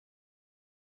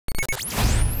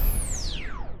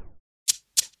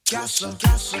castle.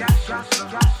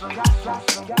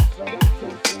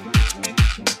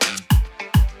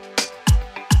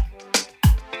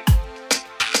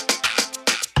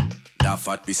 That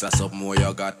fat piece of something what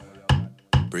you got.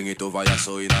 Bring it over here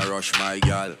so in a rush, my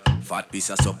girl. Fat piece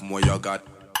of something what you got.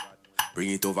 Bring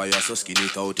it over here so skin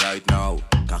it out right now.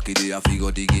 Cocky day if you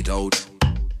go dig it out.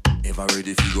 Ever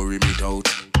ready if you go rim it out.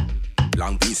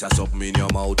 Long piece of something in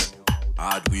your mouth.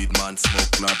 Hard weed man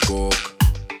smoke not coke.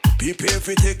 Prepare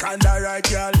for take on the right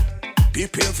girl.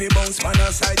 Prepare for bounce man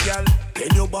on side girl. Then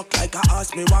you back like a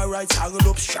ass me one right angle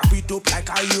up. Strap it up like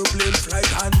a airplane flight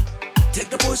hand.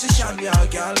 Take the position, yeah,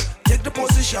 girl. Take the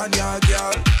position, yeah,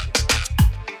 girl.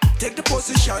 Take the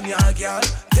position, yeah, girl.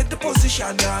 Take the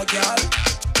position, yeah, girl.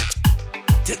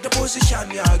 Take the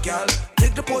position, yeah, girl.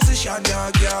 Take the position,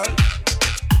 yeah, girl.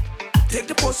 Take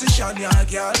the position, yeah,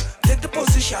 girl. Take the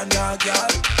position, yeah, girl.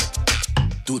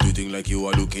 Do the thing like you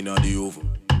are looking at the oven.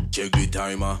 Check the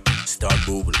timer, start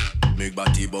bubble. Make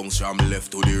body bounce from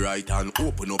left to the right and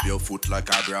open up your foot like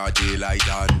a broad daylight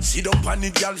and sit down pan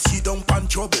it, girl, sit down pan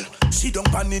trouble. Sit down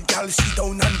pan it, girl, sit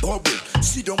down and bubble.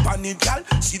 Sit down pan it, girl,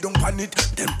 sit down pan it.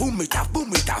 Then boom it off,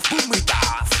 boom it off, boom it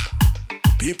off.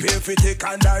 Prepare for take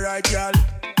on the right, girl.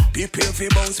 Prepare for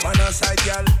bounce man on side,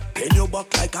 girl. Then you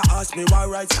back like a ass me one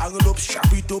right angle up.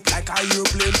 Strap it up like a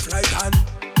airplane flight and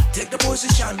take the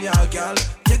position, yeah, girl.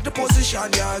 Take the position,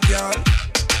 yeah, girl.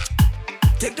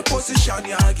 Take the position,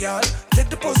 yeah, girl. Take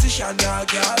the position, yeah,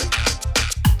 girl.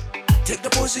 Take the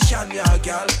position, yeah,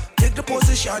 girl. Take the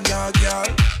position, yeah, girl.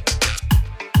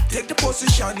 Take the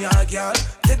position, yeah, girl.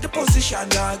 Take the position,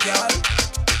 yeah, girl.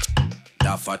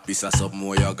 That fat piece of something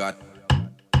what you got.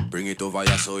 Bring it over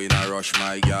here so in a rush,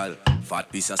 my girl.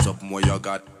 Fat piece of something what you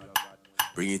got.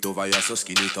 Bring it over here so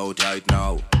skin it out right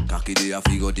now. Cocky day if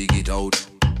you go dig it out.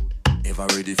 Ever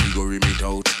ready if you go rim it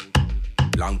out.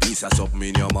 Long piece of something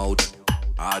in your mouth.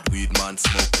 Hard weed man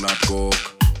smoke not coke.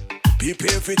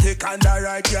 Prepare for take on the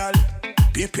right girl.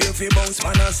 Prepare for bounce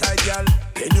man on side girl.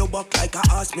 Then you back like a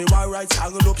ass me one right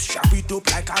angle up. Strap it up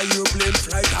like a airplane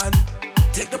flight and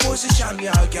take the position,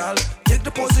 yeah, girl. Take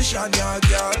the position, yeah,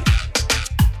 girl.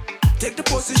 Take the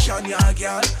position, yeah,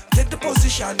 girl. Take the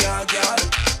position, yeah, girl.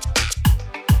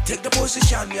 Take the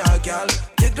position, yeah, girl.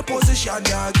 Take the position,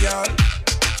 yeah, girl.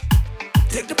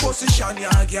 Take the position,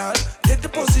 yeah, girl. Take the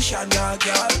position, yeah,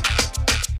 girl.